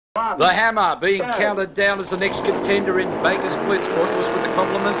The Hammer being counted down as the next contender in Vegas Blitz, brought to us with the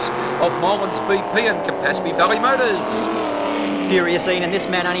compliments of Mullins BP and Campaspe Valley Motors. Furious Ian, and this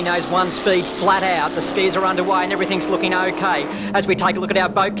man only knows one speed, flat out. The skis are underway and everything's looking okay. As we take a look at our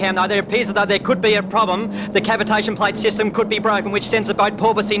boat cam, though, there appears as though there could be a problem. The cavitation plate system could be broken, which sends the boat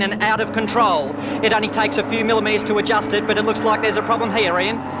porpoising and out of control. It only takes a few millimetres to adjust it, but it looks like there's a problem here,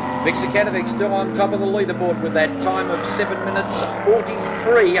 Ian. Mixicanovic still on top of the leaderboard with that time of 7 minutes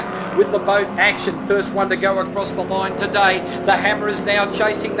 43 with the boat action. First one to go across the line today. The Hammer is now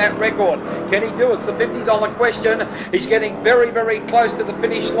chasing that record. Can he do it? It's the $50 question. He's getting very, very close to the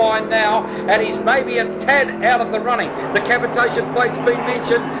finish line now, and he's maybe a tad out of the running. The cavitation plate's been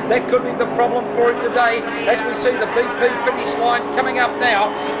mentioned. That could be the problem for him today as we see the BP finish line coming up now,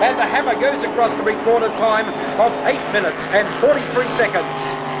 and the Hammer goes across to record a time of 8 minutes and 43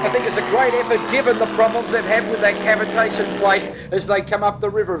 seconds. I think it's a great effort given the problems they've had with that cavitation plate as they come up the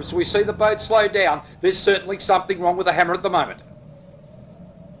river. As we see the boat slow down, there's certainly something wrong with the Hammer at the moment.